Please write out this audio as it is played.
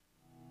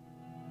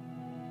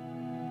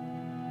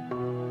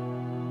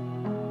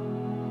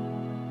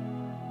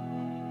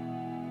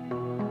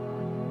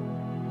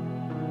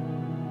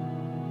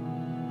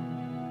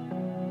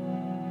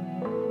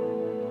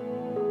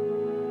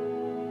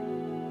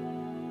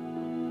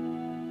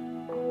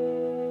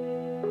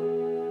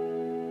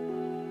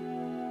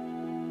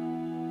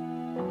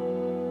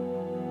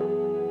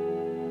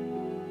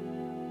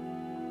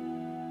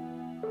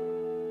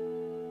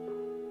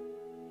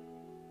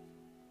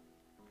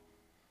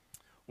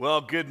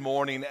Well, good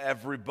morning,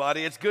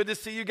 everybody. It's good to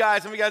see you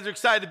guys. Some of you guys are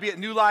excited to be at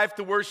New Life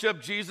to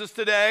worship Jesus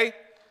today.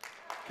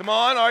 Come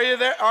on, are you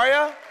there? Are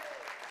you?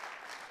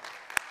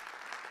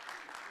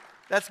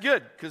 That's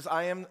good, because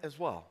I am as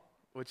well,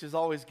 which is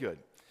always good.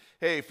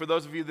 Hey, for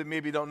those of you that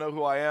maybe don't know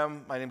who I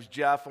am, my name's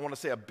Jeff. I want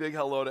to say a big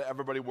hello to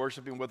everybody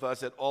worshiping with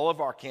us at all of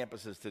our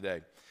campuses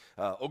today.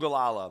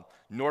 Ogallala,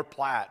 North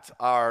Platte,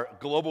 our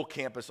global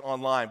campus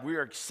online. We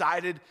are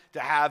excited to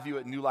have you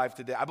at New Life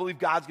today. I believe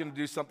God's going to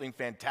do something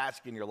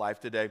fantastic in your life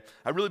today.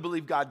 I really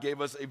believe God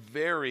gave us a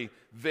very,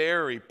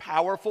 very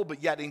powerful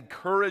but yet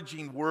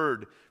encouraging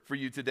word for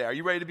you today. Are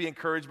you ready to be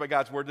encouraged by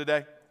God's word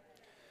today?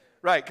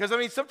 Right, because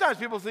sometimes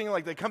people think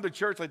like they come to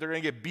church like they're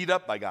going to get beat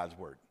up by God's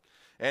word.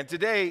 And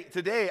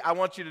today, I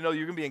want you to know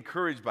you're going to be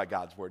encouraged by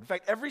God's word. In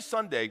fact, every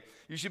Sunday,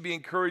 you should be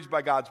encouraged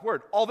by God's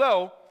word.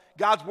 Although,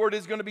 God's word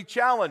is going to be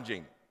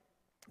challenging.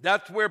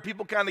 That's where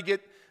people kind of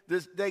get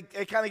this, they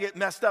kind of get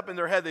messed up in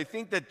their head. They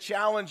think that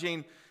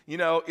challenging,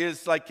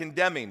 is like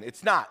condemning.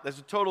 It's not. There's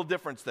a total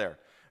difference there.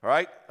 All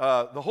right?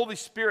 The Holy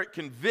Spirit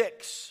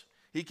convicts.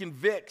 He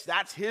convicts.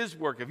 That's his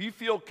work. If you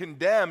feel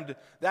condemned,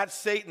 that's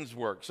Satan's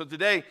work. So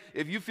today,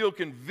 if you feel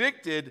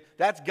convicted,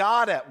 that's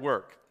God at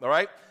work. All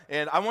right?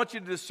 And I want you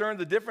to discern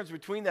the difference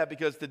between that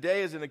because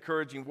today is an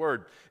encouraging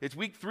word. It's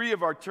week 3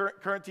 of our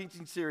current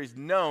teaching series,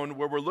 Known,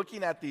 where we're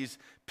looking at these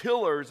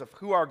pillars of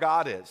who our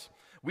God is.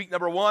 Week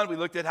number 1, we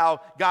looked at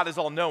how God is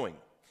all-knowing.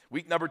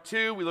 Week number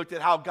 2, we looked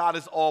at how God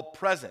is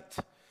all-present.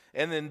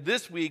 And then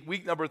this week,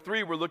 week number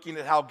 3, we're looking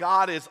at how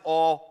God is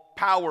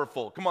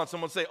all-powerful. Come on,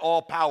 someone say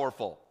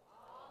all-powerful.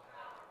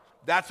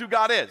 That's who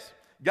God is.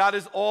 God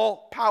is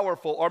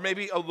all-powerful. Or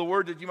maybe the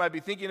word that you might be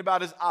thinking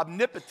about is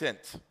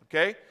omnipotent,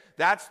 okay?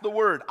 That's the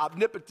word,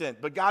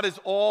 omnipotent. But God is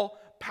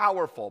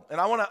all-powerful.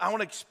 And I want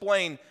to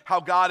explain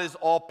how God is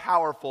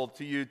all-powerful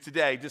to you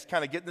today. Just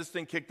kind of getting this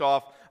thing kicked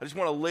off. I just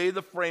want to lay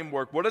the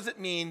framework. What does it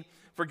mean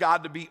for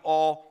God to be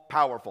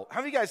all-powerful?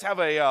 How many of you guys have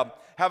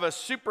a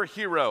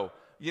superhero?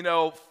 You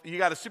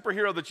got a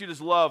superhero that you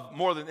just love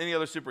more than any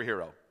other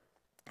superhero.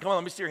 Come on,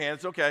 let me see your hand.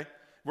 It's okay.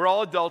 We're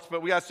all adults,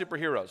 but we got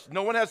superheroes.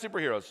 No one has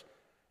superheroes.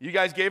 You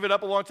guys gave it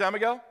up a long time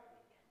ago?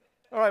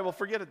 All right, well,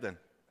 forget it then.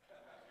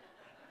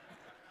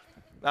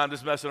 No, I'm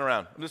just messing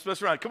around.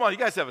 Come on, you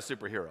guys have a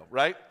superhero,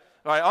 right?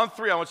 All right, on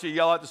 3, I want you to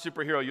yell out the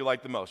superhero you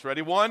like the most.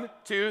 Ready? 1,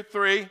 2, 3.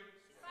 Spider-Man.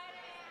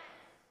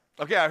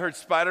 Okay, I heard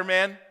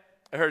Spider-Man.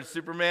 I heard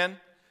Superman.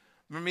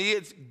 For me,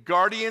 it's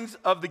Guardians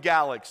of the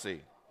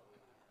Galaxy.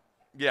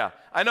 Yeah,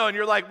 I know, and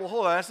you're like, well,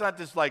 hold on, that's not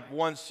just like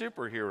one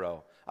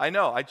superhero. I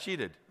know, I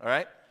cheated, all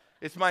right?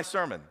 It's my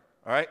sermon,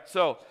 all right?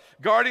 So,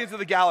 Guardians of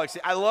the Galaxy,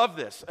 I love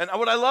this. And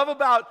what I love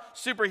about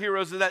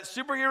superheroes is that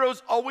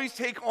superheroes always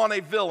take on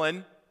a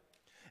villain,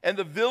 and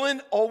the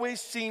villain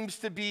always seems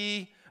to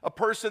be a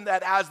person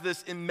that has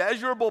this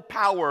immeasurable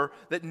power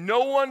that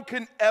no one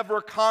can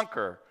ever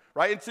conquer,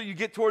 right? Until you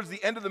get towards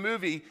the end of the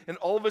movie, and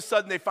all of a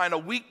sudden they find a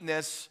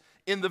weakness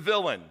in the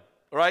villain,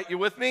 all right? You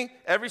with me?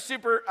 I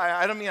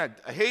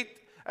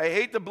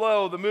hate to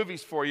blow the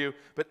movies for you,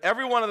 but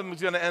every one of them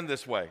is going to end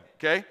this way,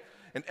 okay?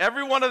 And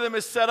every one of them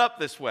is set up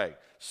this way.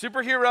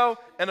 Superhero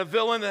and a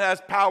villain that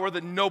has power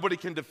that nobody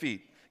can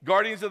defeat.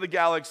 Guardians of the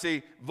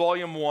Galaxy,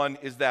 Volume 1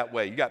 is that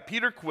way. You got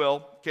Peter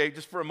Quill. Okay,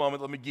 just for a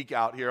moment, let me geek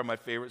out here on my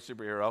favorite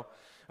superhero.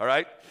 All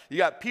right? You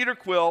got Peter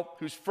Quill,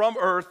 who's from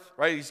Earth,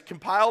 right? He's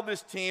compiled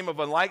this team of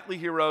unlikely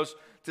heroes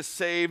to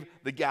save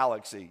the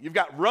galaxy. You've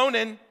got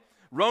Ronan.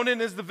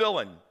 Ronan is the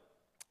villain.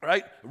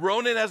 Right?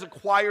 Ronan has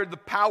acquired the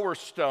Power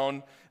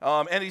Stone,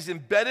 and he's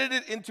embedded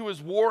it into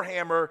his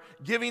warhammer,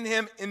 giving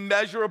him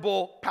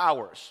immeasurable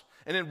powers.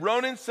 And then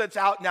Ronan sets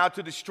out now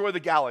to destroy the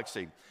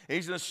galaxy. And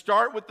he's going to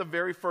start with the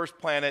very first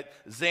planet,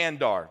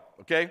 Xandar,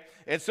 okay?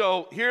 And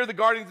so here are the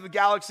Guardians of the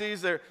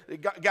Galaxies.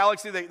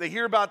 They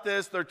hear about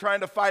this. They're trying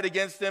to fight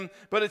against him.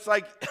 But it's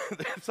like,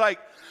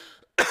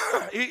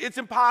 it's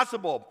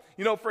impossible,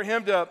 for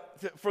them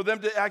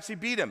to actually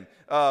beat him.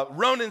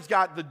 Ronan's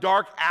got the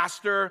Dark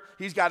Aster.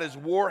 He's got his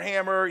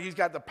Warhammer. He's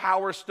got the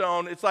Power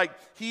Stone. It's like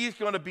he's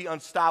going to be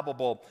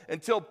unstoppable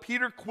until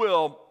Peter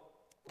Quill,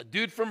 a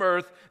dude from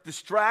Earth,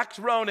 distracts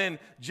Ronan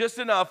just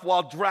enough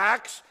while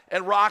Drax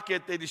and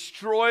Rocket, they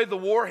destroy the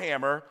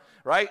Warhammer,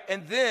 right?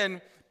 And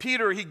then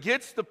Peter, he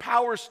gets the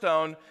Power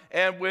Stone,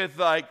 and with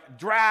like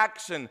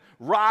Drax and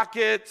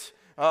Rocket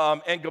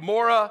and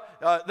Gamora,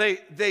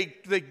 they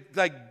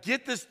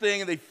get this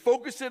thing and they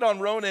focus it on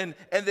Ronan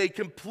and they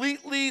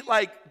completely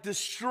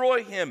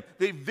destroy him.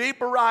 They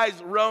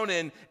vaporize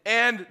Ronan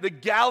and the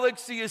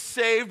galaxy is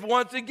saved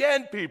once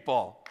again,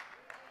 people.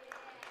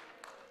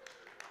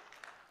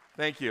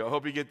 Thank you. I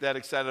hope you get that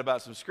excited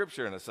about some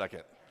scripture in a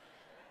second.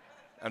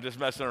 I'm just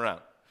messing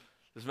around.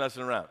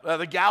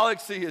 The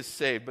galaxy is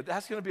saved, but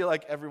that's going to be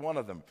like every one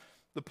of them.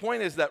 The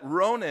point is that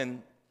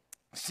Ronan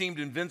seemed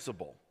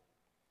invincible,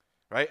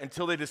 right?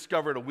 Until they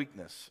discovered a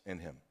weakness in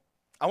him.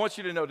 I want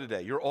you to know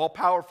today, your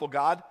all-powerful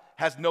God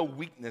has no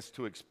weakness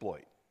to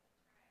exploit.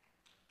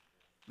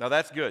 Now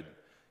that's good.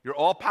 Your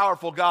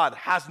all-powerful God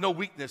has no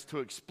weakness to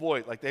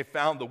exploit, like they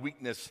found the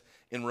weakness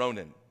in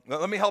Ronan. Now,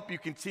 let me help you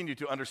continue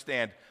to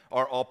understand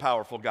our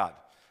all-powerful God.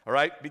 all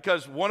right?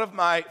 Because one of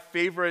my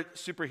favorite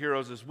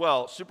superheroes as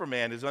well,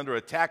 Superman, is under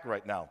attack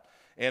right now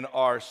in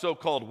our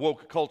so-called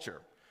woke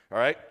culture, all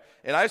right?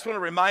 And I just want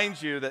to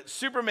remind you that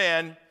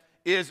Superman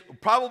is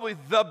probably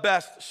the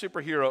best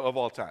superhero of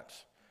all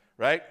times,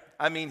 right?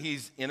 I mean,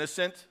 he's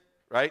innocent,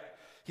 right?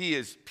 He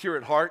is pure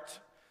at heart.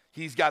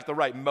 He's got the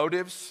right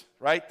motives,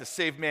 right, to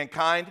save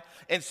mankind.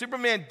 And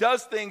Superman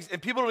does things,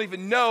 and people don't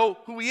even know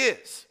who he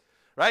is,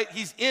 right?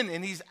 He's in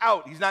and he's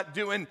out. He's not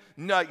doing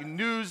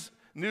news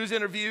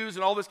interviews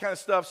and all this kind of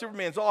stuff.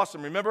 Superman's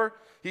awesome. Remember,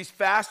 he's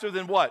faster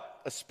than what?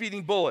 A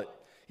speeding bullet.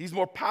 He's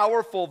more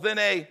powerful than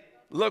a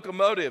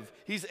locomotive.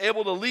 He's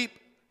able to leap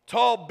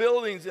tall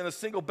buildings in a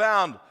single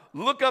bound.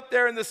 Look up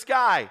there in the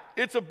sky.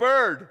 It's a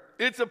bird.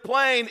 It's a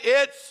plane.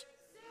 It's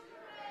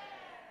Superman.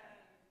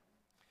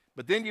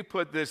 But then you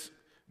put this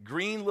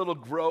green little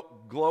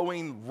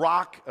glowing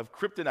rock of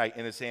kryptonite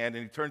in his hand,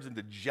 and he turns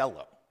into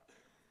jello.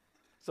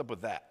 What's up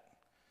with that?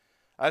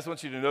 I just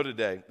want you to know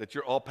today that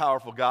your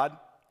all-powerful God,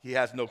 he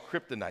has no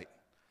kryptonite.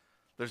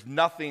 There's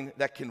nothing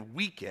that can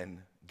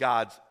weaken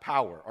God's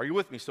power. Are you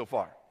with me so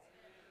far?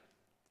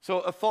 So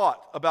a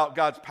thought about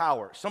God's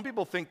power. Some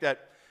people think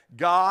that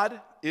God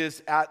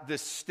is at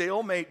this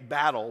stalemate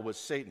battle with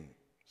Satan.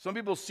 Some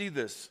people see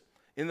this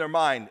in their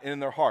mind and in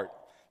their heart.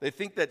 They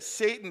think that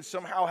Satan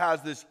somehow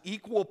has this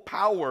equal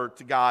power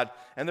to God,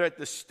 and they're at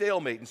this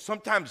stalemate. And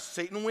sometimes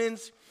Satan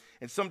wins,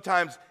 and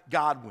sometimes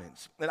God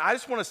wins. And I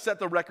just want to set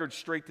the record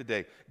straight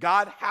today.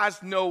 God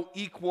has no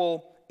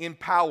equal in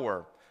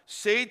power.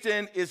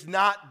 Satan is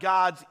not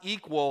God's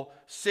equal.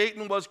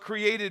 Satan was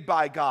created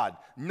by God.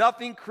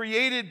 Nothing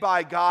created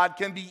by God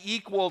can be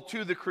equal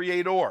to the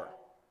Creator,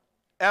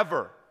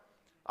 ever.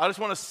 I just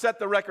want to set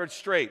the record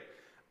straight.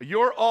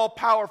 Your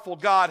all-powerful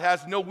God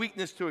has no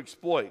weakness to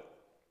exploit.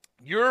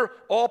 Your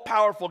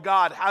all-powerful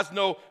God has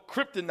no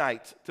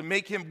kryptonite to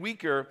make him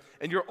weaker,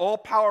 and your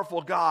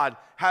all-powerful God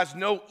has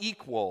no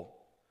equal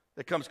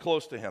that comes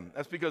close to him.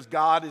 That's because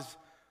God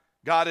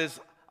is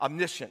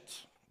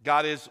omniscient.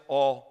 God is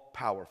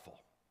all-powerful.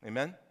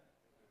 Amen?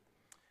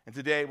 And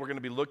today we're going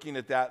to be looking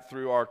at that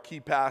through our key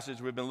passage.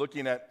 We've been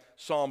looking at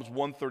Psalms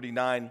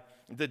 139.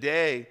 And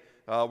today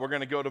we're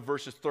going to go to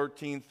verses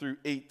 13 through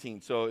 18.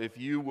 So if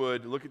you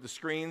would look at the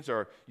screens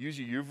or use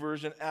your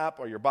YouVersion app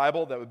or your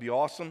Bible, that would be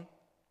awesome.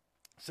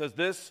 It says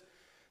this,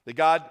 that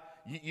God,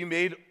 you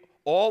made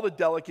all the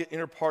delicate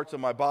inner parts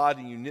of my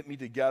body, and you knit me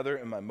together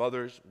in my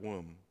mother's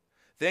womb.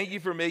 Thank you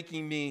for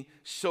making me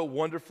so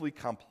wonderfully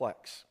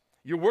complex.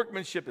 Your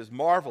workmanship is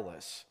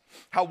marvelous.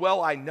 How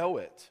well I know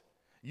it.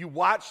 You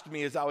watched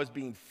me as I was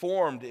being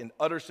formed in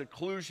utter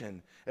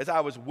seclusion, as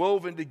I was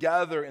woven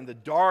together in the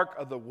dark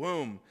of the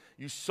womb.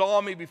 You saw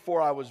me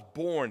before I was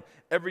born.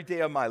 Every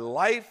day of my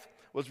life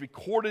was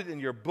recorded in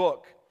your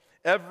book.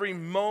 Every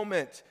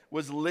moment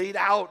was laid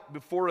out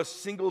before a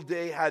single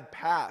day had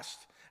passed.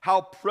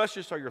 How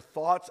precious are your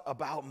thoughts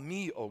about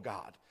me, O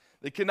God.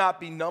 They cannot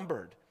be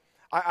numbered.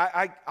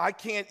 I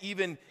can't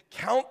even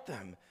count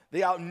them.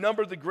 They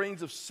outnumber the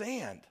grains of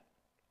sand.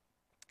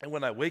 And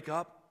when I wake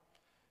up,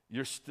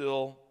 you're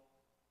still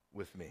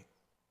with me.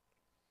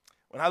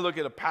 When I look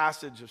at a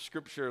passage of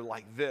Scripture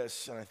like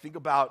this, and I think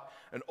about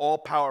an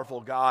all-powerful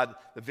God,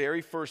 the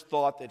very first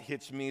thought that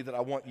hits me that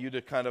I want you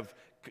to kind of,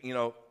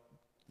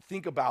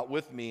 think about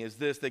with me is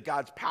this, that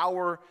God's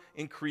power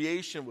in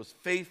creation was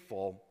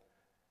faithful,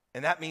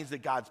 and that means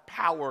that God's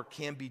power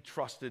can be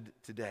trusted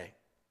today.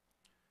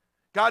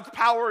 God's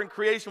power in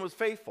creation was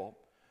faithful.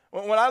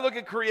 When I look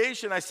at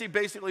creation, I see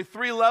basically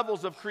three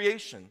levels of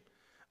creation.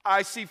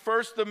 I see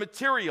first the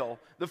material,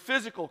 the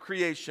physical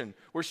creation,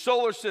 where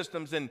solar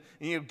systems and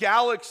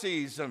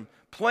galaxies and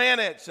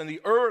planets and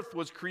the earth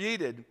was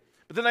created.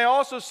 But then I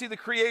also see the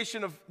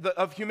creation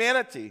of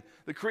humanity,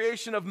 the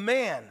creation of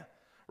man,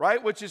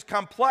 right, which is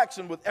complex,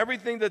 and with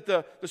everything that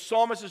the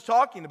psalmist is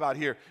talking about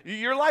here.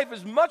 Your life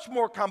is much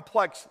more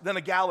complex than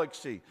a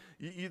galaxy.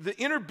 The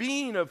inner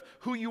being of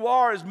who you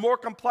are is more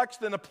complex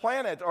than a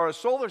planet or a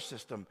solar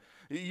system.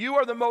 You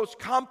are the most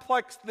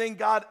complex thing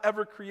God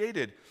ever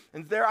created.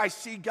 And there I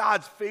see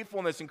God's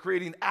faithfulness in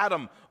creating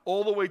Adam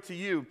all the way to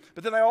you.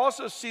 But then I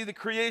also see the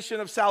creation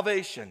of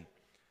salvation,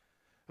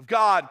 of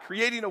God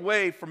creating a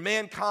way for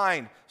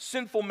mankind,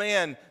 sinful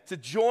man, to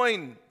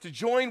join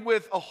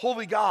with a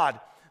holy God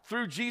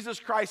through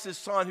Jesus Christ, his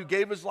Son, who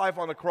gave his life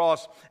on the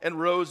cross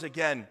and rose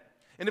again.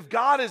 And if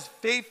God is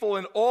faithful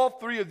in all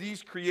three of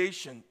these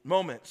creation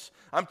moments,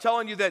 I'm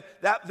telling you that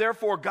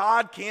therefore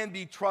God can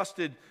be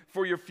trusted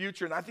for your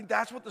future. And I think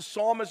that's what the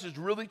psalmist is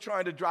really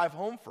trying to drive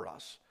home for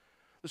us.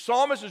 The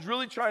psalmist is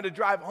really trying to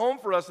drive home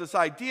for us this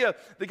idea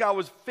that God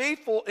was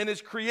faithful in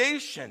his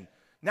creation.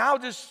 Now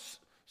just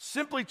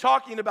simply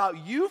talking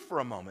about you for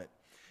a moment.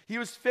 He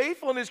was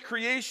faithful in his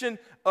creation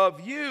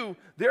of you.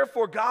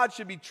 Therefore, God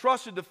should be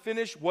trusted to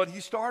finish what he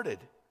started.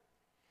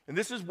 And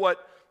this is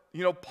what,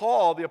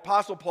 Paul, the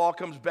Apostle Paul,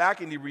 comes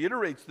back and he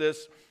reiterates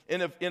this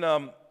in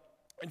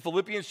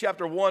Philippians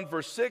chapter 1,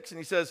 verse 6. And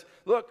he says,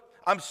 look,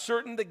 I'm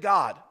certain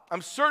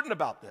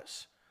about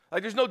this.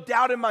 Like, there's no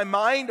doubt in my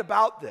mind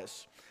about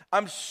this.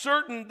 I'm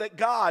certain that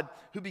God,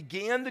 who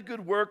began the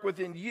good work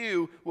within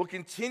you, will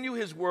continue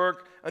his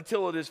work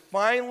until it is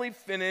finally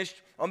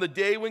finished on the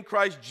day when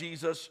Christ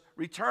Jesus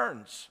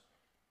returns.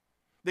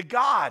 The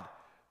God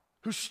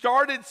who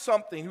started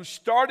something, who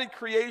started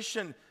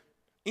creation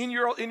in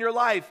your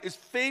life, is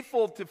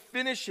faithful to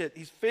finish it.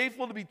 He's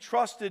faithful to be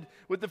trusted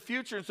with the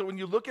future. And so when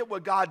you look at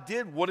what God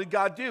did, what did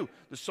God do?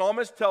 The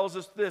psalmist tells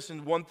us this in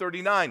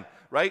 139,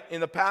 right?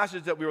 In the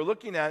passage that we were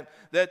looking at,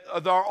 that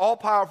our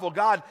all-powerful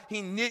God,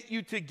 he knit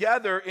you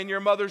together in your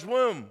mother's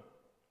womb.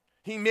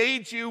 He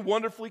made you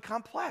wonderfully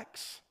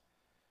complex.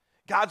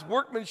 God's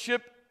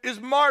workmanship is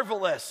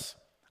marvelous.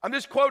 I'm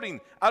just quoting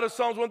out of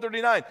Psalms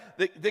 139,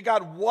 that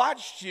God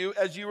watched you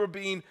as you were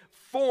being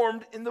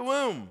formed in the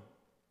womb.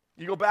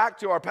 You go back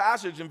to our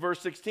passage in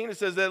verse 16, it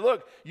says that,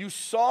 look, you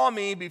saw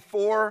me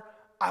before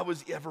I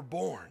was ever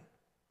born.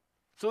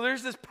 So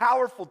there's this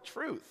powerful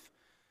truth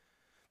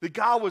that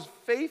God was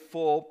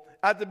faithful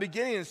at the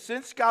beginning. And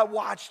since God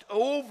watched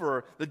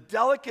over the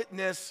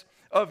delicateness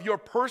of your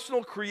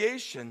personal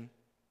creation,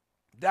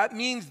 that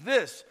means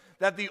this,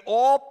 that the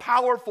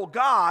all-powerful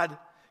God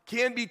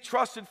can be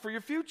trusted for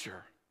your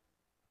future.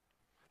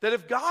 That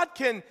if God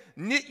can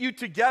knit you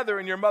together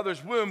in your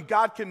mother's womb,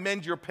 God can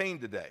mend your pain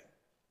today.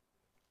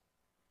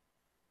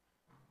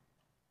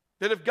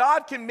 That if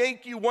God can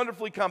make you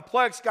wonderfully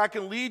complex, God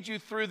can lead you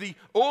through the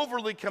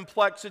overly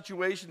complex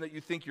situation that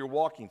you think you're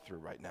walking through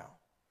right now.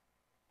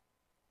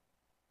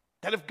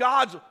 That if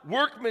God's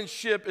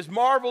workmanship is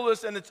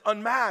marvelous and it's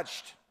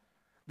unmatched,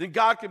 then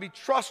God can be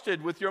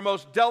trusted with your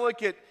most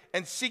delicate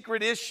and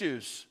secret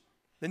issues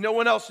that no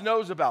one else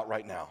knows about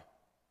right now.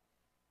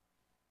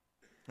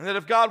 And that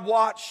if God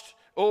watched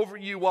over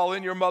you while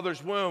in your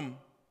mother's womb,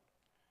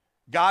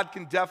 God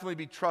can definitely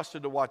be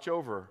trusted to watch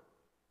over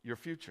your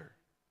future.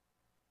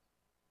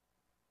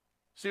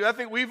 See, I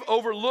think we've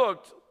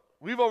overlooked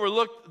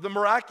the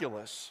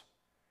miraculous,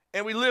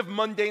 and we live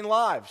mundane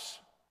lives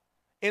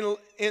in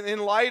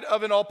light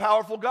of an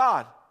all-powerful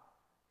God.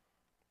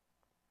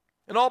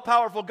 An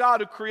all-powerful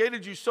God who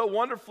created you so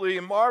wonderfully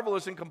and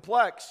marvelous and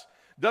complex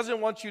doesn't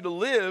want you to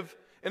live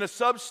in a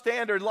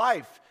substandard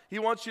life. He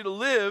wants you to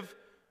live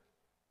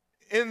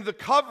in the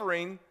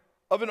covering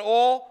of an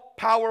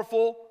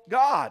all-powerful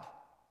God.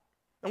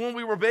 And when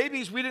we were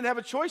babies, we didn't have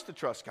a choice to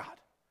trust God.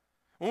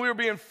 When we were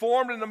being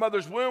formed in the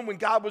mother's womb, when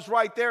God was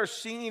right there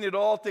seeing it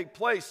all take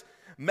place,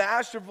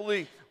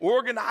 masterfully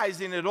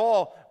organizing it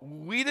all,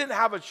 we didn't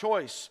have a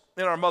choice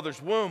in our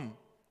mother's womb.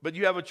 But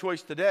you have a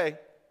choice today.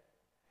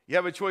 You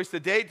have a choice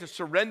today to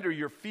surrender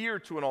your fear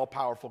to an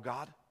all-powerful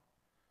God.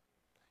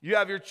 You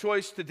have your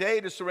choice today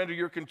to surrender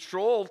your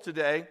control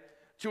today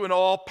to an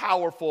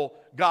all-powerful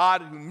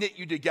God who knit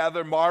you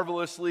together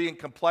marvelously and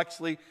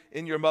complexly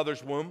in your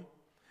mother's womb.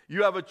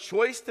 You have a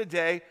choice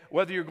today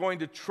whether you're going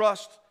to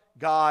trust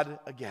God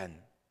again.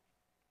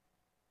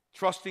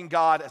 Trusting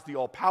God as the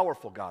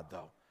all-powerful God,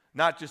 though,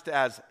 not just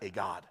as a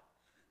God,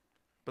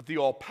 but the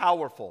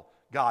all-powerful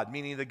God,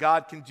 meaning that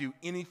God can do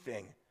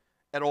anything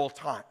at all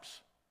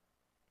times.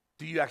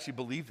 Do you actually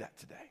believe that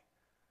today?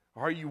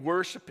 Or are you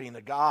worshiping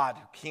a God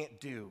who can't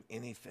do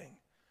anything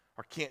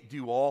or can't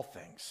do all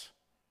things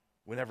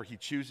whenever he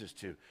chooses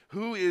to?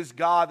 Who is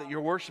God that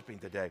you're worshiping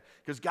today?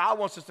 Because God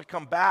wants us to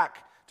come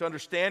back to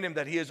understand him,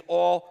 that he is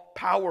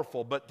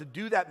all-powerful. But to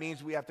do that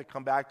means we have to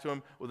come back to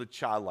him with a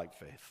childlike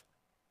faith.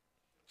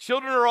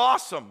 Children are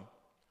awesome.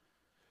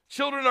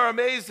 Children are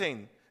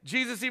amazing.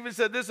 Jesus even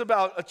said this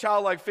about a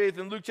childlike faith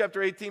in Luke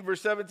chapter 18,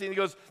 verse 17. He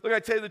goes, look, I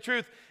tell you the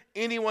truth,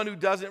 anyone who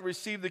doesn't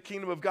receive the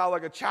kingdom of God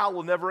like a child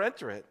will never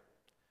enter it.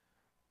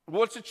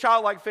 What's a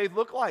childlike faith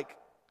look like?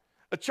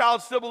 A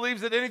child still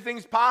believes that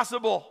anything's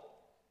possible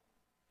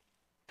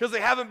because they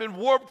haven't been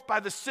warped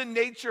by the sin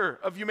nature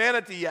of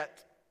humanity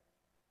yet.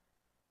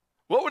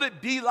 What would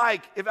it be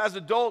like if as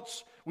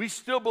adults we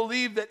still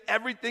believed that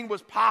everything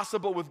was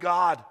possible with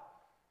God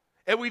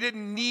and we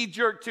didn't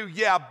knee-jerk to,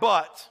 yeah,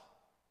 but?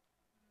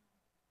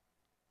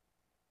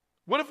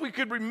 What if we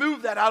could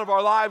remove that out of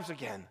our lives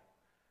again?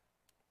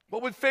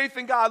 What would faith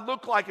in God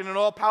look like in an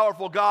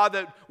all-powerful God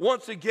that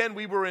once again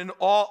we were in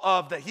awe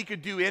of, that he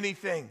could do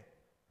anything?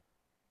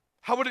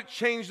 How would it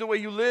change the way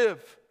you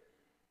live?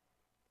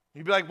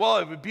 You'd be like, well,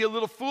 it would be a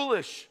little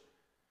foolish.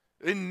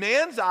 In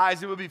man's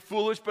eyes, it would be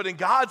foolish, but in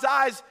God's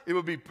eyes, it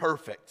would be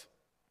perfect.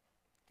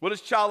 What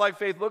does childlike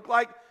faith look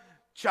like?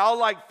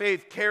 Childlike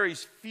faith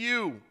carries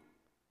few,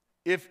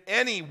 if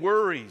any,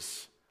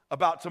 worries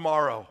about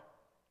tomorrow.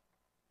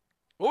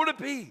 What would it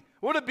be?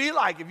 What would it be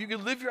like if you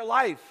could live your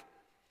life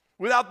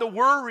without the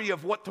worry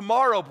of what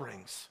tomorrow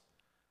brings?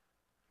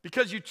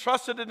 Because you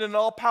trusted in an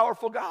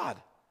all-powerful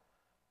God.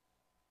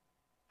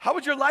 How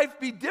would your life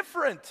be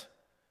different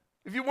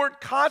if you weren't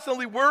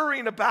constantly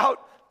worrying about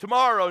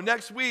tomorrow,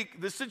 next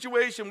week, the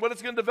situation, what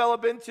it's going to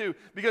develop into,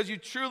 because you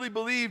truly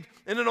believed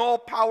in an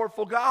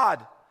all-powerful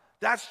God?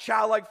 That's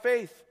childlike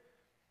faith.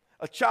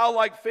 A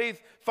childlike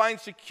faith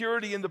finds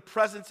security in the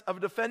presence of a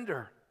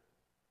defender.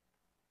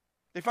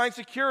 They find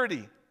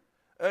security.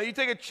 You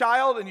take a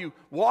child and you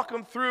walk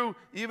them through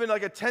even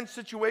like a tense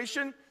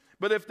situation,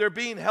 but if they're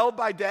being held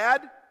by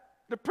dad,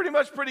 they're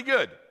pretty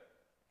good.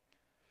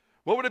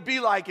 What would it be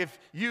like if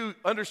you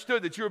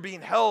understood that you were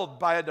being held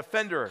by a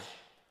defender,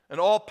 an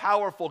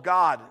all-powerful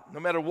God? No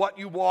matter what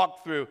you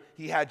walked through,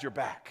 he had your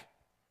back.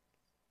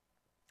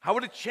 How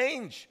would it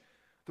change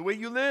the way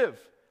you live?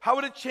 How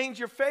would it change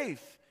your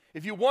faith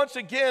if you once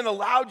again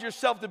allowed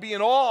yourself to be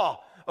in awe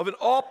of an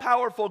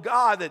all-powerful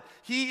God, that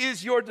he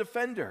is your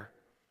defender?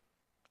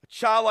 A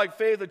childlike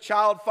faith, a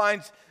child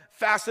finds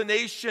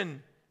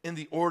fascination in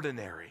the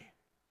ordinary.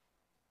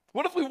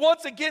 What if we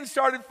once again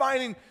started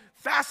finding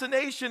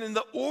fascination in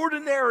the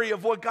ordinary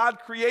of what God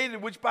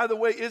created, which, by the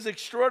way, is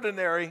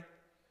extraordinary?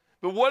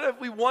 But what if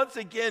we once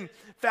again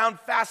found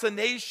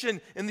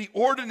fascination in the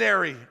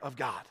ordinary of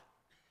God?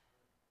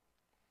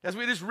 As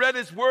we just read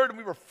his word and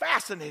we were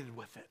fascinated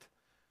with it.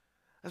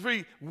 As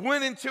we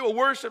went into a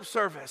worship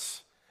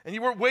service and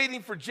you weren't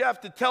waiting for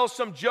Jeff to tell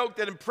some joke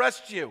that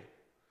impressed you,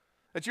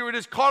 that you were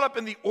just caught up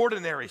in the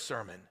ordinary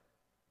sermon.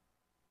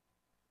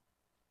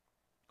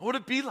 What would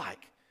it be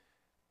like?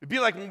 It'd be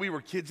like when we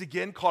were kids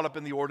again, caught up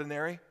in the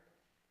ordinary.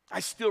 I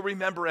still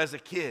remember as a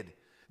kid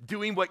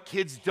doing what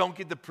kids don't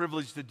get the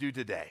privilege to do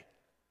today.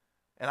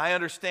 And I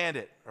understand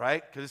it,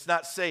 right? Because it's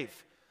not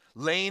safe.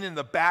 Laying in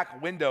the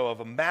back window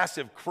of a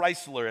massive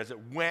Chrysler as it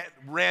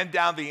ran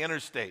down the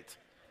interstate.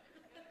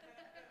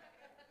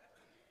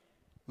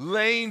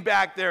 Laying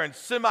back there and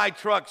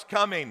semi-trucks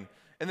coming.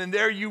 And then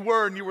there you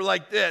were, and you were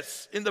like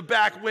this in the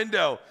back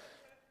window.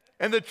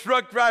 And the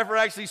truck driver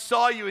actually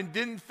saw you and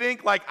didn't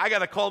think like, I got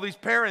to call these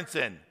parents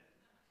in,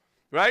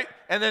 right?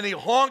 And then he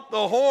honked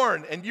the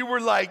horn, and you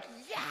were like,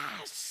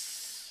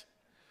 yes.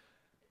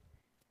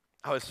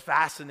 I was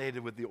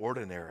fascinated with the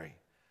ordinary,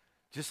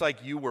 just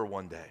like you were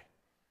one day.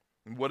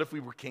 And what if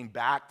we came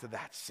back to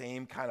that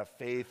same kind of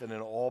faith in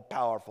an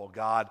all-powerful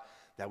God,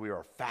 that we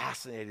are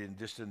fascinated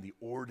just in the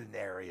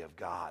ordinary of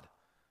God?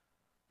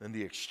 Then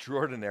the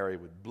extraordinary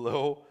would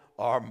blow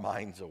our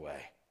minds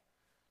away.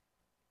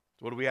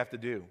 So what do we have to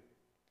do?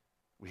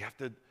 We have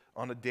to,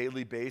 on a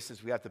daily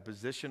basis, we have to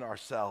position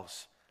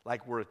ourselves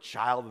like we're a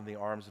child in the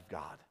arms of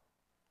God.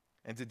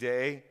 And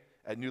today,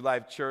 at New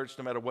Life Church,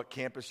 no matter what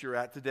campus you're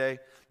at today,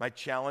 my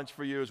challenge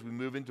for you as we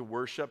move into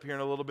worship here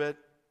in a little bit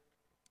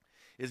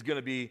is going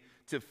to be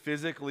to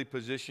physically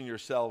position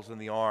yourselves in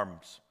the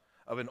arms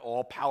of an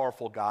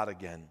all-powerful God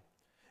again.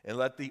 And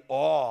let the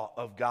awe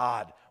of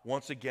God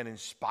once again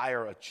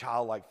inspire a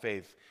childlike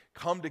faith.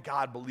 Come to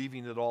God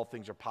believing that all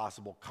things are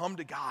possible. Come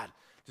to God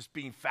just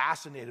being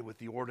fascinated with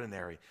the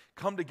ordinary.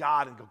 Come to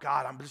God and go,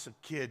 God, I'm just a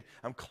kid.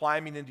 I'm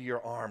climbing into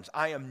your arms.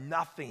 I am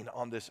nothing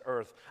on this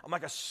earth. I'm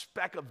like a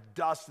speck of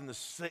dust in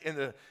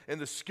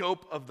the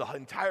scope of the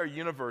entire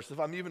universe, if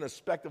I'm even a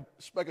speck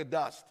of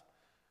dust.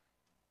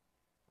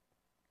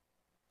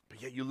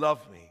 But yet you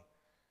love me.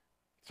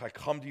 So I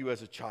come to you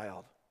as a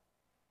child.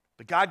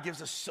 But God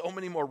gives us so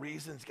many more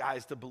reasons,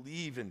 guys, to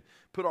believe and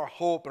put our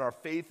hope and our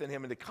faith in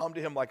him and to come to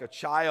him like a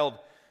child,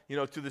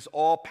 to this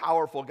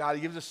all-powerful God.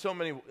 He gives us so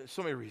many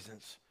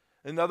reasons.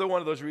 Another one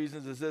of those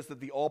reasons is this,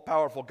 that the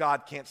all-powerful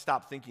God can't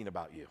stop thinking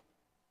about you.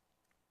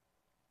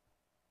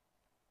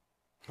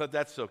 Let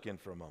that soak in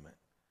for a moment.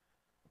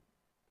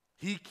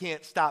 He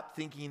can't stop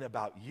thinking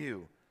about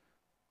you.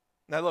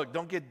 Now look,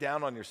 don't get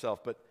down on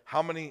yourself, but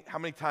how many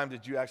times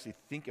did you actually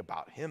think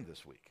about him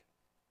this week?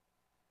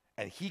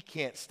 And he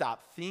can't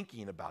stop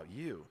thinking about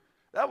you.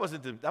 That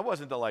wasn't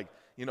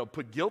to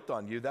put guilt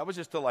on you. That was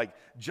just to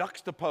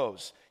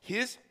juxtapose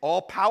his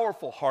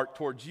all-powerful heart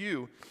towards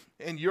you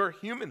and your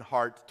human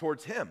heart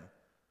towards him,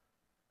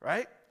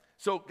 right?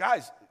 So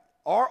guys,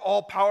 our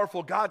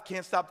all-powerful God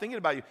can't stop thinking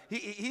about you.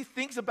 He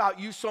thinks about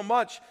you so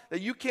much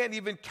that you can't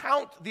even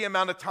count the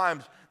amount of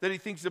times that he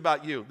thinks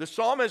about you. The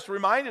psalmist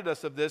reminded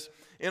us of this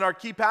in our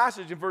key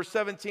passage in verse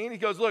 17. He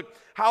goes, look,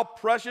 how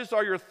precious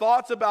are your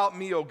thoughts about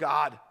me, O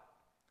God.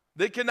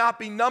 They cannot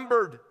be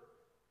numbered.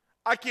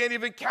 I can't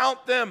even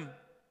count them.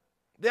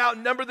 They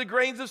outnumber the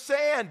grains of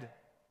sand.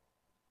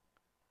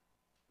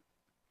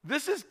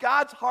 This is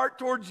God's heart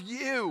towards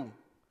you.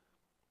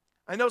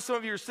 I know some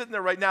of you are sitting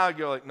there right now and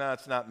you're like, no,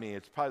 it's not me.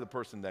 It's probably the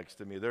person next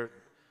to me. They're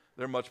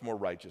much more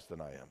righteous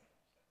than I am.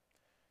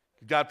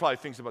 God probably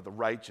thinks about the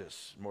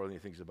righteous more than he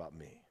thinks about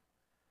me.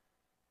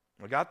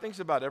 Well, God thinks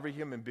about every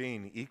human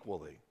being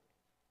equally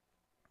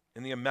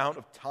in the amount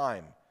of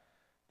time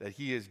that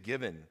he has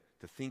given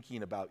to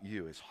thinking about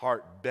you, his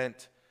heart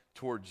bent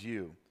towards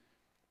you.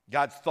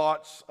 God's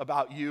thoughts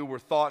about you were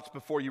thoughts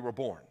before you were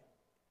born.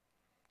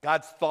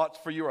 God's thoughts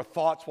for you are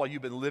thoughts while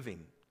you've been living.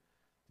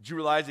 Did you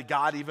realize that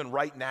God, even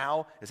right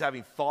now, is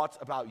having thoughts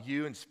about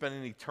you and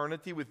spending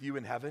eternity with you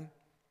in heaven?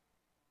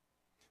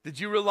 Did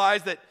you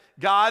realize that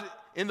God,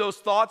 in those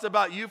thoughts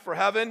about you for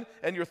heaven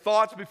and your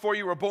thoughts before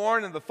you were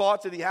born and the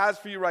thoughts that he has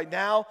for you right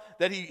now,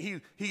 that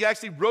he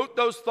actually wrote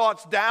those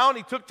thoughts down?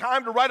 He took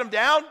time to write them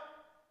down?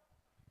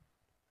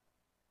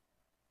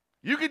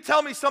 You can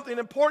tell me something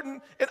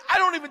important, and I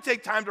don't even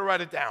take time to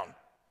write it down.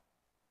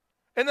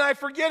 And then I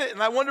forget it,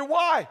 and I wonder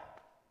why.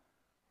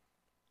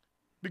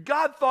 But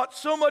God thought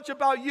so much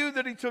about you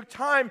that he took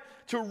time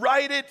to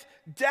write it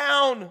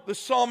down, the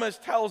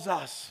psalmist tells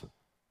us.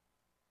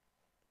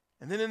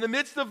 And then in the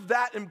midst of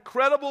that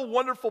incredible,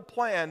 wonderful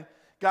plan,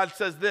 God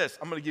says this,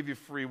 I'm going to give you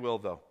free will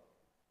though.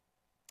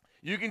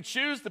 You can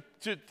choose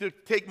to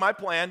take my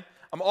plan.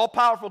 I'm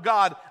all-powerful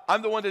God.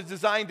 I'm the one that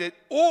designed it.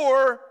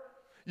 Or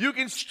you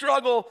can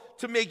struggle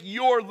to make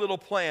your little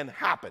plan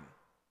happen.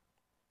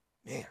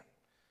 Man,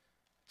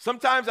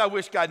 sometimes I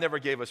wish God never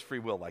gave us free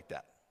will like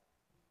that.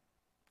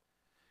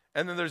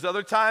 And then there's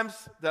other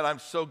times that I'm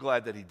so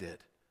glad that he did.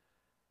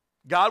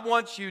 God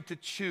wants you to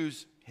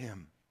choose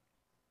him.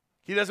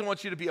 He doesn't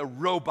want you to be a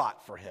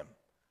robot for him.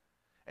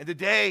 And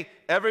today,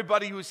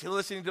 everybody who's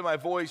listening to my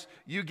voice,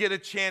 you get a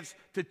chance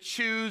to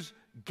choose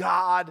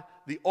God,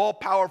 the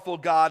all-powerful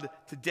God,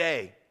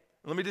 today.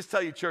 Let me just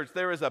tell you, church,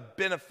 there is a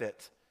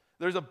benefit.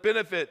 There's a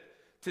benefit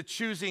to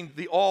choosing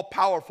the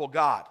all-powerful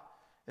God.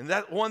 And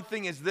that one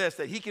thing is this,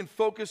 that he can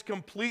focus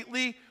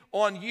completely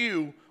on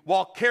you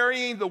while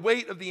carrying the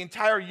weight of the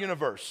entire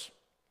universe.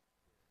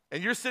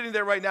 And you're sitting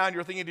there right now and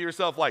you're thinking to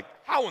yourself, like,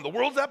 how in the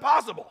world is that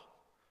possible?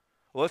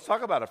 Well, let's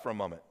talk about it for a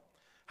moment.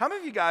 How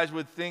many of you guys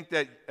would think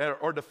that,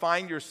 or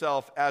define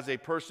yourself as a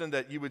person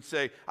that you would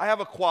say, I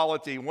have a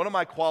quality, one of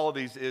my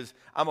qualities is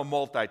I'm a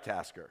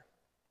multitasker.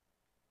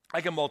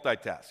 I can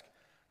multitask.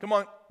 Come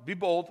on, be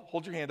bold,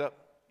 hold your hand up,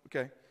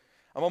 okay?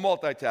 I'm a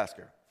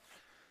multitasker.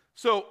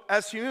 So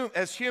as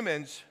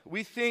humans,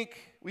 we think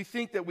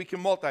that we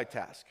can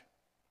multitask,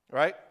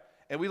 right?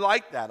 And we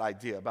like that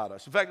idea about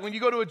us. In fact, when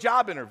you go to a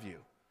job interview,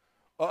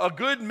 a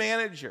good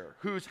manager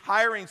who's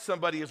hiring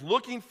somebody is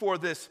looking for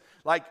this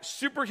like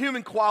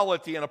superhuman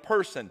quality in a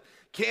person.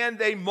 Can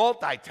they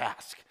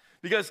multitask?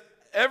 Because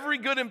every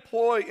good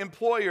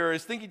employer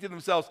is thinking to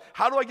themselves,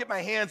 how do I get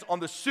my hands on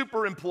the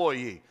super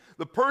employee?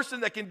 The person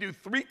that can do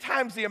 3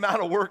 times the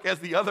amount of work as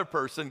the other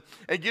person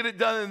and get it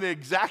done in the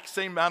exact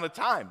same amount of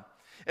time.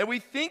 And we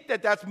think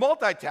that that's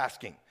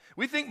multitasking.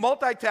 We think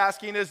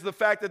multitasking is the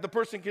fact that the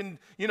person can,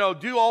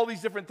 do all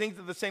these different things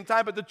at the same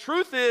time. But the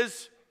truth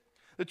is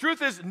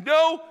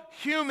no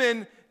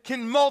human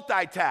can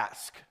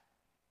multitask.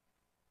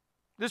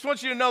 Just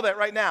want you to know that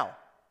right now.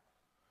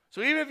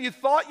 So even if you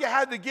thought you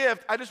had the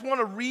gift, I just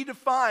want to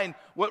redefine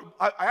what,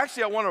 I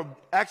want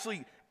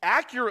to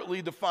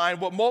accurately define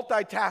what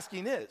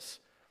multitasking is.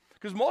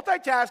 Because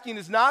multitasking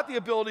is not the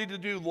ability to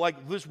do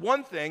like this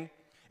one thing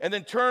and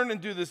then turn and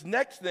do this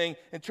next thing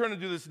and turn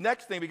and do this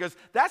next thing, because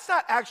that's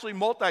not actually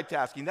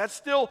multitasking. That's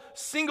still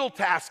single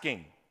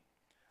tasking.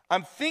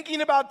 I'm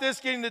thinking about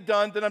this, getting it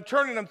done, then I'm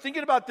turning, I'm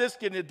thinking about this,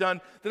 getting it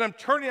done, then I'm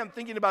turning, I'm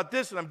thinking about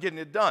this, and I'm getting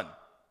it done.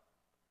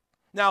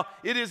 Now,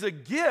 it is a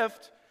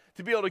gift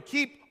to be able to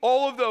keep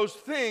all of those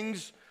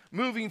things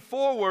moving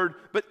forward,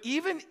 but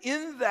even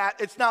in that,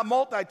 it's not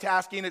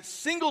multitasking, it's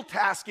single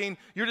tasking.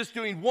 You're just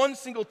doing one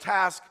single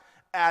task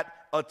at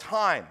a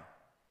time.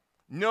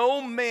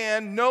 No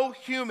man, no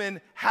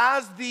human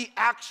has the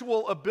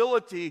actual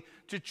ability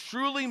to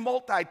truly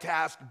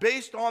multitask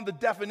based on the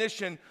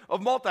definition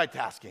of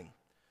multitasking.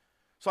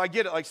 So I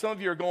get it, like some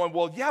of you are going,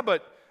 well, yeah,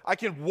 but I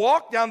can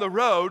walk down the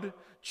road,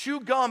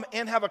 chew gum,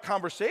 and have a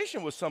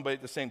conversation with somebody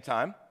at the same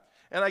time.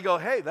 And I go,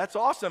 hey, that's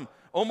awesome.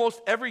 Almost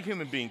every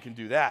human being can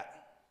do that.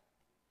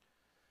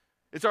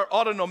 It's our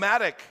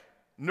autonomic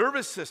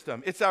nervous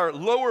system. It's our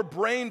lower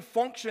brain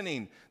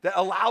functioning that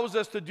allows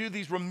us to do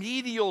these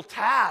remedial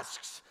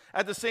tasks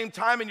at the same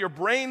time, and your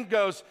brain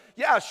goes,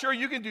 yeah, sure,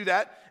 you can do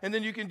that, and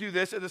then you can do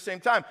this at the same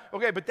time.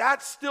 Okay, but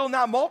that's still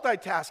not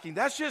multitasking.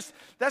 That's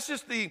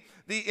just the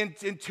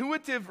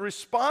intuitive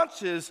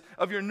responses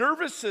of your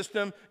nervous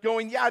system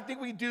going, yeah, I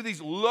think we can do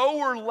these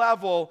lower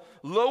level,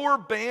 lower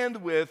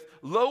bandwidth,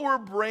 lower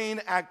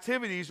brain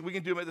activities. We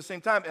can do them at the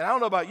same time. And I don't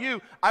know about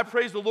you, I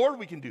praise the Lord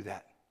we can do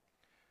that,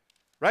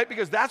 right?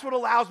 Because that's what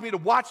allows me to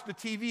watch the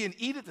TV and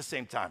eat at the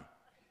same time.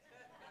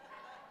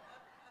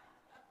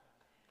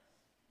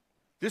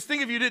 Just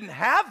think if you didn't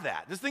have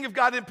that. Just think if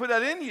God didn't put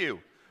that in you.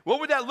 What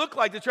would that look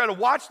like to try to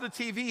watch the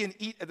TV and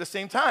eat at the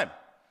same time?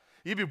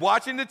 You'd be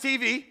watching the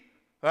TV,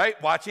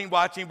 right? Watching.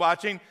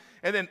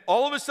 And then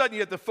all of a sudden you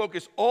have to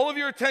focus all of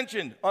your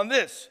attention on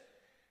this.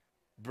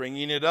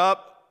 Bringing it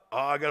up. Oh,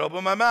 I got to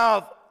open my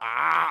mouth.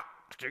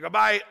 Take a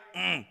bite.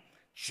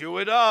 Chew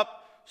it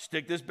up.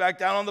 Stick this back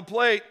down on the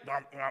plate.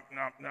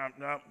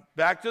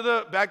 Back to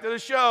the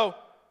show.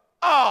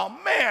 Oh,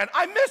 man,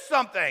 I missed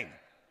something.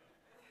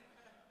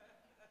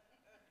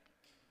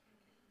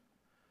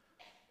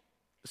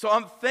 So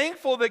I'm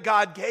thankful that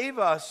God gave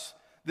us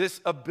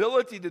this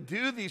ability to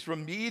do these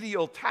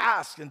remedial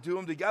tasks and do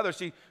them together.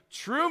 See,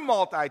 true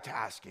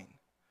multitasking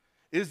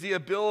is the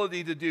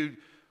ability to do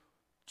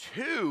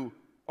 2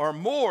 or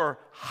more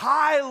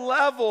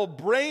high-level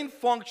brain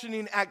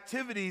functioning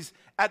activities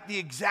at the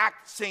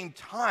exact same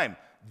time.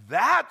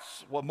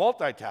 That's what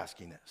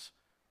multitasking is.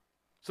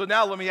 So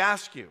now let me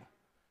ask you,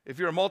 if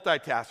you're a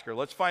multitasker,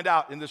 let's find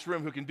out in this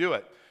room who can do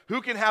it.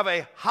 Who can have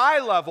a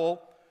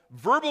high-level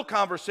verbal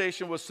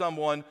conversation with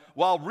someone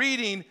while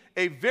reading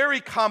a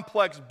very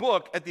complex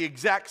book at the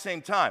exact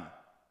same time?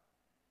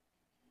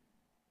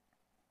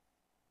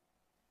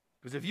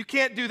 Because if you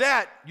can't do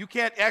that, you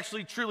can't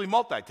actually truly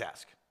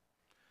multitask.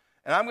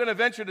 And I'm going to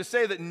venture to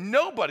say that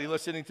nobody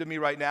listening to me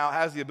right now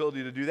has the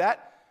ability to do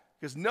that,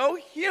 because no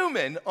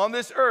human on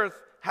this earth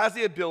has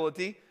the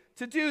ability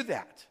to do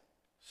that.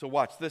 So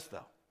watch this,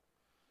 though.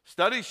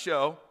 Studies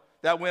show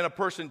that when a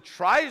person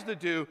tries to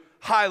do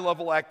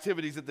high-level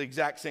activities at the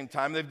exact same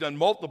time, they've done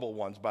multiple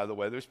ones, by the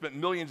way. They've spent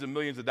millions and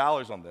millions of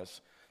dollars on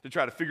this to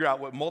try to figure out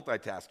what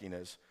multitasking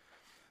is.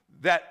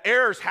 That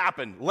errors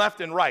happen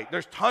left and right.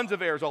 There's tons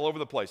of errors all over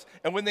the place.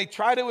 And when they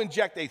try to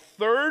inject a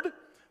third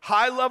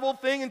high-level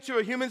thing into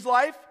a human's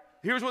life,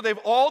 here's what they've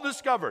all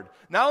discovered.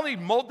 Not only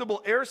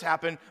multiple errors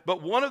happen,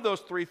 but one of those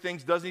three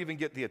things doesn't even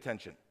get the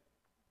attention.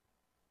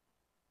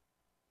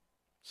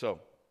 So,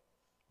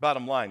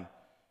 bottom line,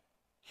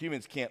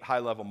 humans can't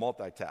high-level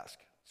multitask.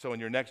 So in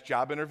your next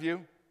job interview,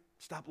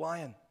 stop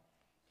lying.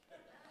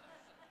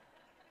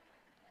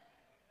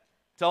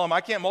 Tell them,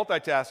 I can't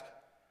multitask,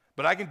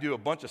 but I can do a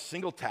bunch of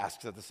single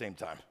tasks at the same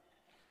time.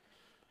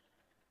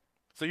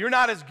 So you're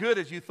not as good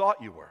as you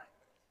thought you were.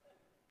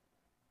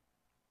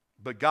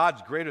 But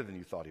God's greater than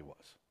you thought he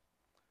was.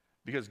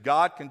 Because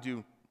God can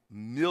do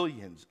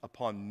millions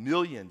upon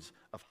millions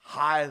of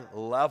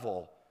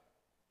high-level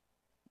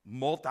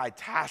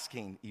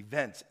multitasking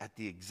events at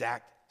the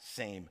exact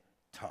same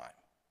time.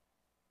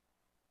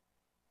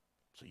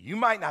 So you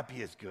might not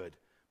be as good,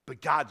 but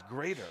God's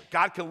greater.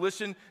 God can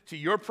listen to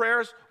your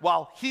prayers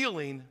while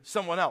healing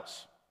someone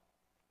else.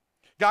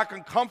 God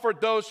can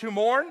comfort those who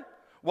mourn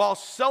while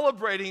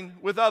celebrating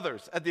with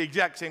others at the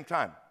exact same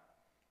time.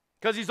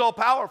 Because he's all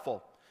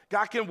powerful.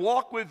 God can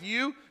walk with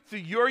you through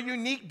your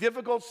unique,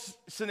 difficult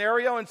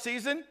scenario and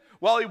season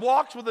while he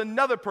walks with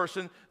another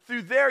person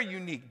through their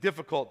unique,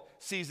 difficult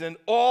season,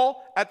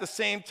 all at the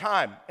same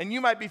time. And you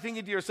might be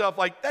thinking to yourself,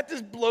 like, that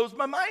just blows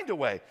my mind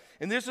away.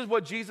 And this is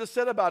what Jesus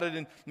said about it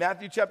in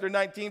Matthew chapter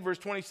 19, verse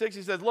 26.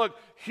 He says, look,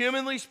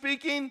 humanly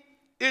speaking,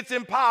 it's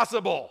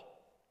impossible.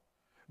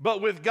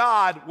 But with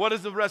God, what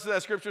does the rest of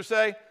that scripture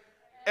say?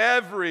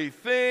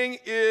 Everything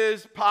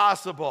is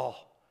possible.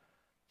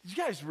 Did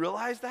you guys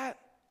realize that?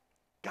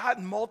 God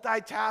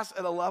multitasks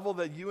at a level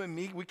that you and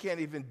me, we can't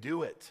even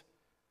do it.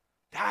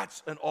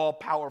 That's an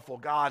all-powerful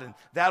God, and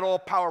that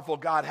all-powerful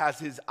God has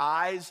his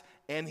eyes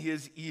and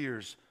his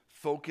ears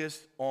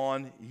focused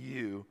on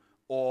you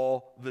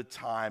all the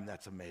time.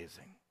 That's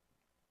amazing.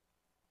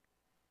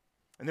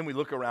 And then we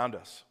look around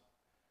us.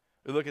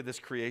 We look at this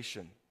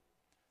creation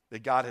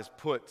that God has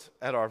put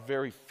at our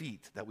very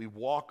feet, that we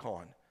walk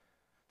on,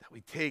 that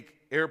we take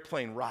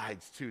airplane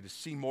rides to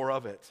see more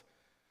of it.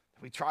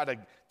 We try to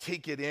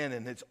take it in,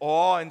 and it's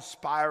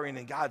awe-inspiring,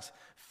 and God's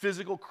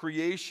physical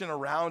creation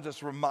around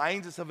us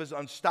reminds us of his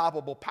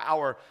unstoppable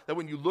power, that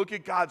when you look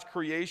at God's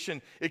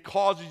creation, it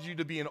causes you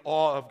to be in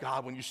awe of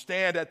God. When you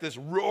stand at this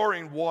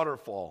roaring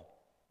waterfall,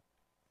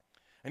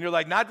 and you're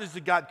like, not just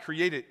did God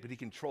create it, but he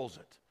controls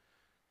it.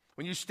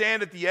 When you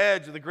stand at the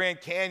edge of the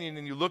Grand Canyon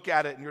and you look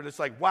at it, and you're just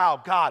like,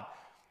 wow, God,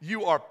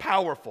 you are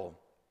powerful.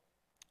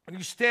 When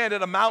you stand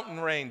at a mountain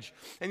range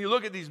and you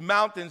look at these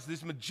mountains,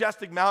 these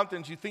majestic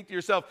mountains, you think to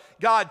yourself,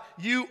 God,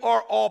 you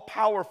are all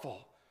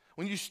powerful.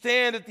 When you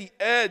stand at the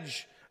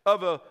edge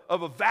of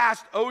a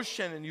vast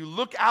ocean and you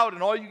look out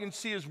and all you can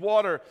see is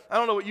water, I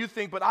don't know what you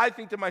think, but I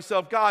think to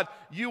myself, God,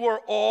 you are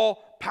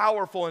all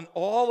powerful, and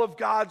all of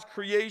God's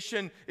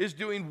creation is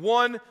doing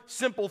one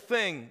simple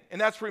thing,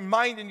 and that's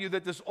reminding you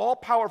that this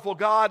all-powerful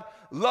God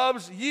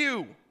loves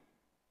you.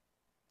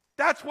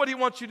 That's what he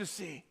wants you to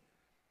see.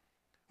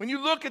 When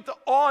you look at the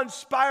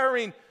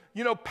awe-inspiring,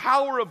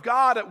 power of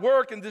God at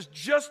work in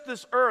just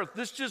this earth,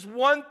 this just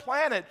one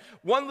planet,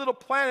 one little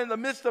planet in the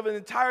midst of an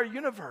entire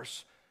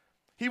universe,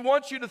 he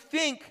wants you to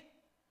think,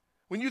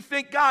 when you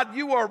think, God,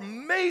 you are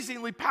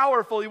amazingly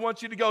powerful, he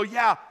wants you to go,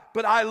 yeah,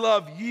 but I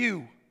love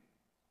you.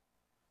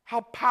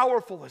 How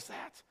powerful is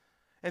that?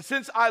 And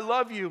since I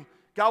love you,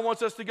 God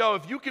wants us to go,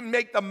 if you can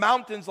make the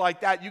mountains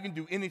like that, you can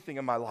do anything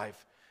in my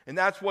life. And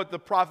that's what the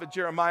prophet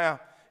Jeremiah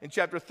in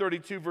chapter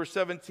 32, verse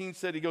 17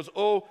 said. He goes,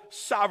 "Oh,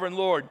 sovereign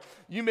Lord,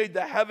 you made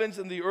the heavens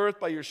and the earth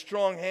by your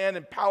strong hand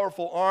and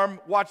powerful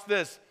arm." Watch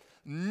this.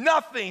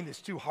 Nothing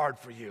is too hard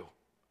for you.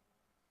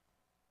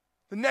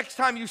 The next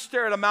time you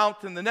stare at a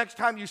mountain, the next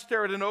time you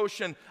stare at an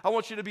ocean, I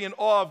want you to be in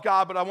awe of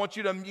God, but I want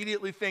you to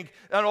immediately think,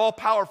 an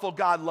all-powerful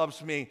God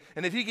loves me.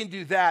 And if he can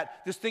do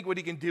that, just think what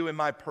he can do in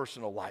my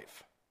personal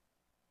life.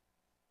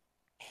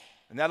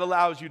 And that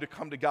allows you to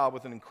come to God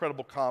with an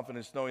incredible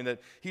confidence, knowing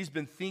that he's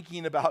been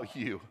thinking about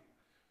you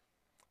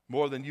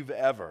more than you've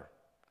ever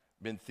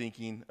been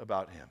thinking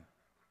about him.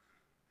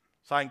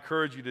 So I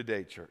encourage you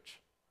today,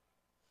 church,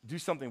 do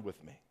something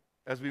with me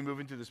as we move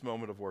into this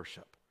moment of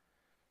worship.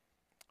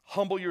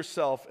 Humble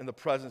yourself in the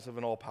presence of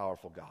an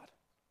all-powerful God.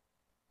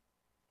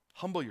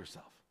 Humble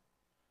yourself.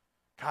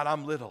 God,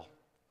 I'm little.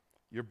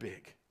 You're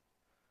big.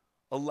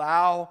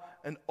 Allow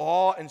an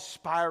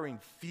awe-inspiring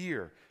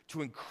fear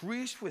to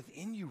increase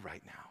within you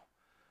right now.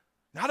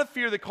 Not a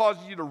fear that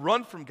causes you to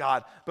run from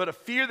God, but a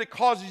fear that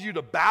causes you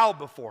to bow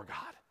before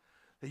God.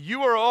 That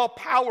you are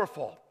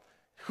all-powerful.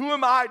 Who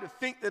am I to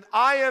think that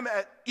I am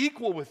at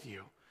equal with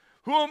you?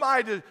 Who am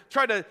I to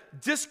try to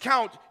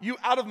discount you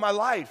out of my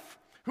life?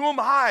 Who am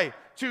I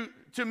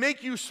to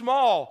make you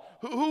small?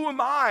 Who am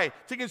I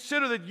to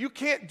consider that you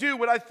can't do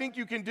what I think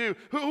you can do?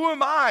 Who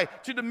am I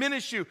to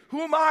diminish you?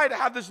 Who am I to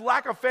have this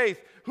lack of faith?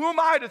 Who am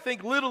I to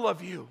think little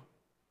of you?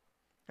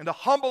 And to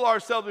humble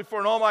ourselves before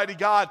an almighty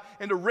God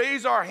and to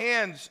raise our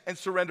hands and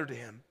surrender to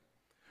him.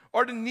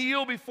 Or to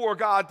kneel before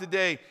God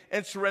today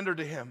and surrender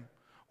to him.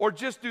 Or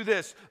just do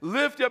this,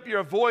 lift up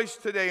your voice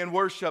today in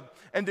worship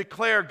and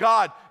declare,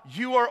 God,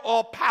 you are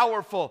all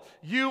powerful.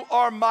 You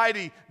are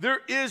mighty. There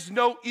is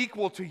no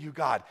equal to you,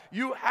 God.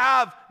 You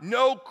have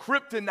no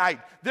kryptonite.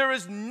 There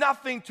is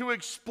nothing to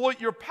exploit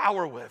your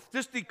power with.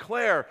 Just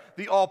declare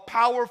the all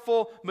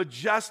powerful,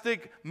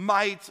 majestic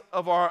might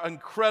of our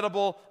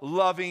incredible,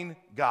 loving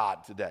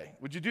God today.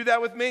 Would you do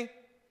that with me?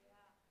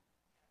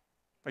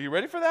 Are you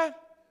ready for that?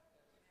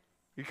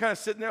 You're kind of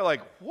sitting there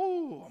like,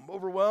 whoa, I'm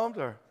overwhelmed,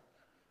 or...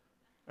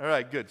 All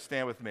right, good.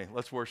 Stand with me.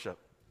 Let's worship.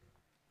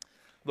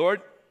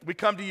 Lord, we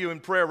come to you in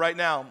prayer right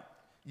now.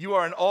 You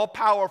are an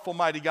all-powerful,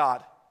 mighty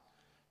God.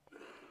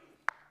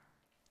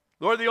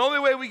 Lord, the only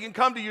way we can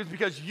come to you is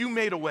because you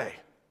made a way.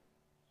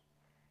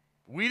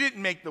 We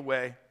didn't make the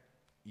way.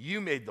 You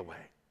made the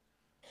way.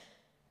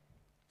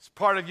 As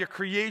part of your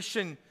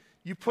creation,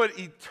 you put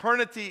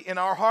eternity in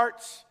our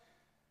hearts,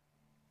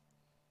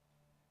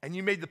 and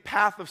you made the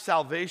path of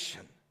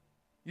salvation.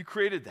 You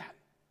created that.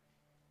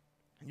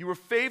 You were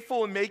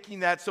faithful in making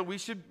that, so we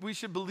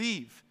should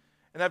believe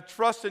and have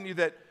trust in you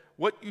that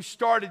what you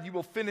started, you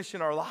will finish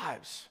in our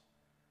lives.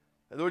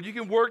 And Lord, you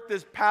can work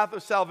this path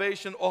of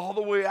salvation all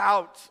the way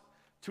out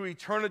to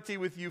eternity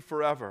with you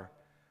forever.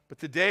 But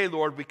today,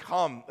 Lord, we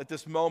come at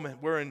this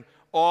moment. We're in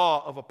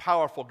awe of a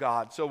powerful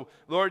God. So,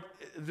 Lord,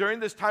 during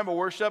this time of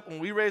worship, when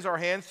we raise our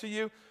hands to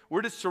you,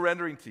 we're just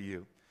surrendering to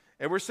you.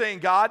 And we're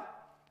saying, God,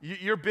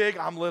 you're big,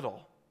 I'm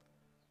little.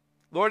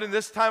 Lord, in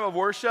this time of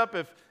worship,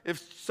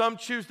 if some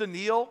choose to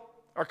kneel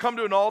or come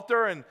to an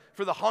altar and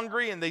for the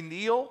hungry and they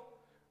kneel,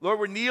 Lord,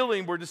 we're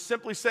kneeling. We're just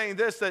simply saying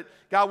this, that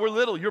God, we're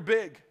little, you're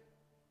big.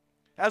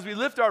 As we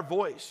lift our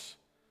voice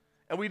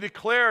and we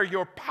declare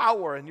your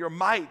power and your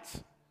might,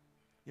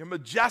 your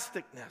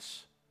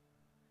majesticness,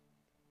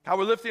 how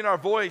we're lifting our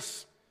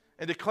voice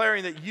and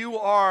declaring that you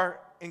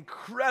are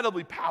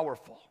incredibly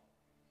powerful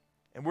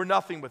and we're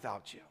nothing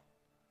without you.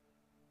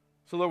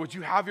 So, Lord, would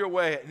you have your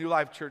way at New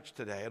Life Church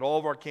today, at all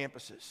of our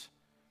campuses?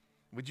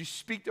 Would you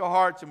speak to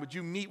hearts and would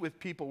you meet with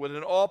people? Would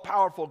an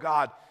all-powerful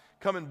God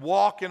come and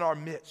walk in our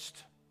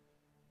midst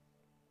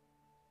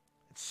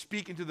and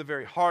speak into the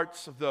very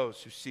hearts of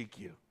those who seek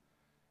you?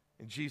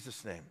 In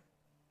Jesus' name,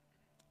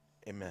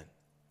 amen.